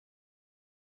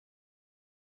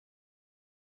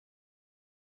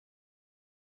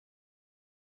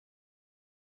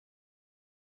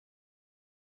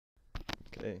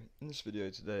Okay, in this video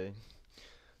today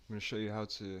I'm going to show you how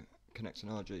to connect an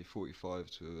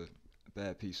RJ45 to a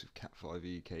bare piece of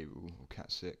Cat5e cable or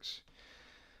Cat6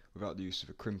 without the use of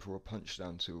a crimper or punch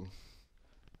down tool.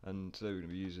 And today we're going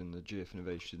to be using the GF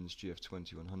Innovations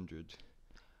GF2100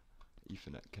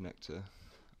 Ethernet connector,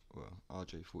 well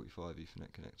RJ45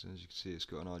 Ethernet connector. As you can see, it's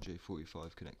got an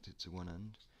RJ45 connected to one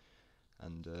end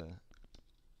and a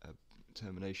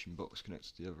termination box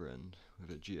connected to the other end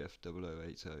with a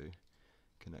GF0080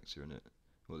 connector in it.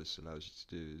 What this allows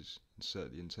you to do is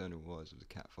insert the internal wires of the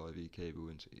Cat5e cable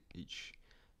into each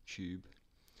tube.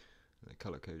 And they're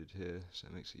colour coded here, so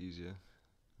it makes it easier.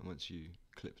 And once you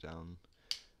clip down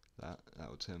that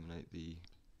will terminate the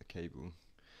cable.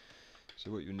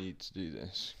 So what you'll need to do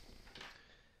this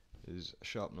is a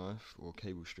sharp knife or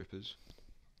cable strippers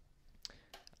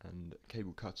and a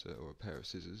cable cutter or a pair of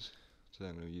scissors. Today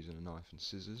I'm going to be using a knife and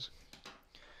scissors,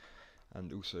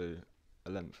 and also a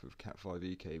length of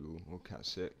Cat5e cable or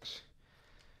Cat6.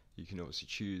 You can obviously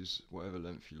choose whatever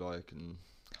length you like and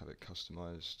have it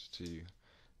customized to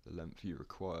the length you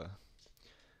require.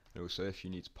 And also, if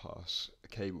you need to pass a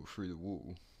cable through the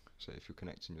wall, so if you're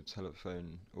connecting your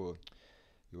telephone or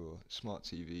your smart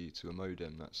TV to a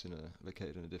modem that's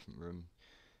located in a different room,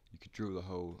 you could drill the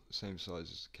hole the same size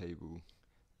as the cable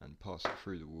and pass it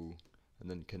through the wall and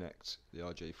then connect the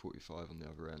RJ45 on the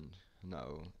other end, and that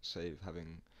will save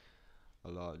having a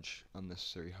large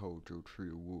unnecessary hole drilled through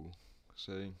your wall.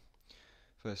 So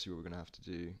firstly, what we're going to have to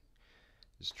do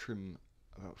is trim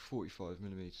about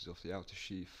 45mm off the outer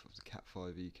sheath of the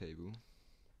Cat5e cable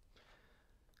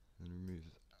and remove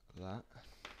that.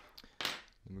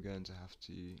 Then we're going to have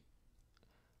to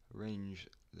arrange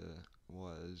the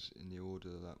wires in the order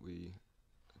that we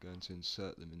are going to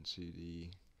insert them into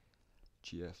the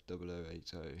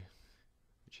GF0080,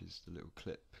 which is the little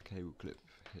cable clip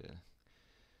here.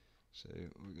 So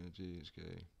what we're going to do is go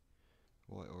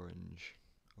white, orange,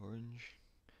 orange.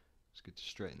 It's good to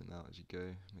straighten them out as you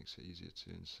go, makes it easier to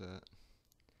insert.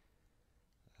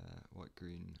 White,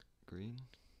 green, green.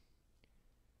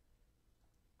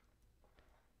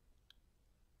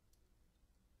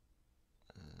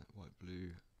 White,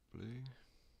 blue, blue.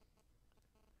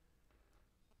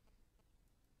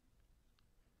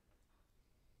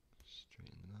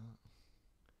 Straighten them out.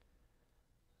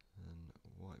 And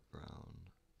white, brown,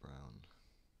 brown.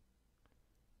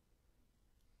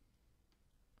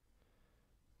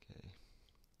 Okay.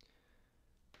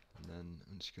 And then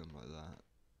once you go like that,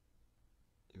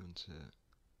 you want to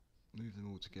move them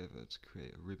all together to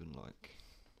create a ribbon-like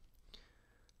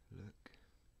look.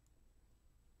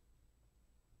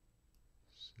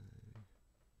 So you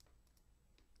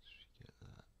get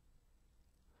that,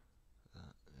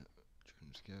 yep, join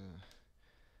them together,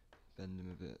 bend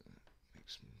them a bit,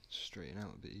 makes them straighten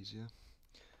out a bit easier.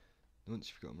 And once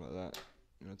you've got them like that,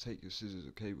 you're going to take your scissors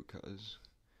or cable cutters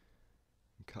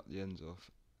and cut the ends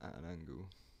off at an angle.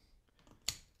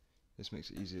 This makes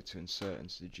it easier to insert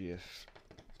into the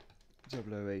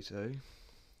GF0080.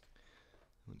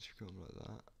 Once you've got them like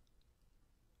that,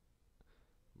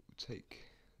 we'll take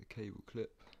the cable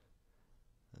clip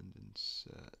and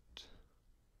insert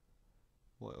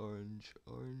white, orange,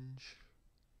 orange,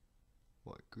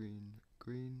 white, green,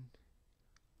 green,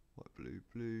 white, blue,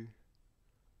 blue,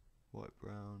 white,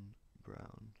 brown,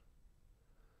 brown.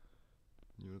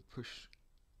 And you want to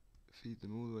feed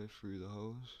them all the way through the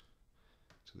holes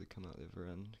till they come out the other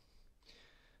end.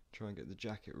 Try and get the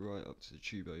jacket right up to the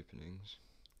tube openings.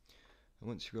 And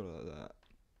once you've got it like that,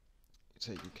 you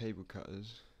take your cable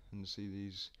cutters and see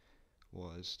these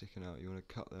wires sticking out. You want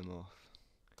to cut them off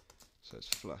so it's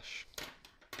flush.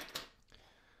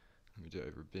 Let me do it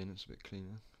over a bin, it's a bit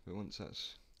cleaner. But once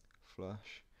that's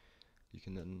flush, you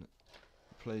can then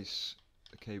place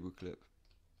the cable clip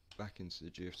back into the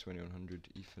GF2100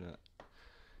 Ethernet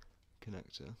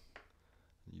connector.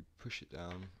 And you push it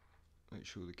down, make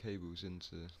sure the cable's in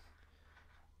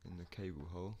the cable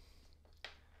hole,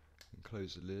 and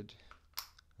close the lid,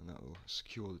 and that will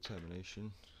secure the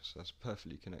termination. So that's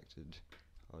perfectly connected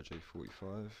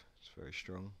RJ45. It's very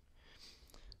strong.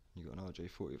 You've got an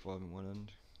RJ45 in one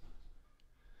end,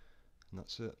 and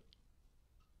that's it.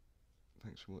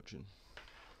 Thanks for watching.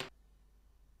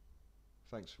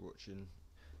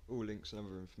 All links and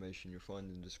other information you'll find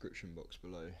in the description box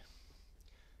below.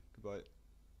 Goodbye.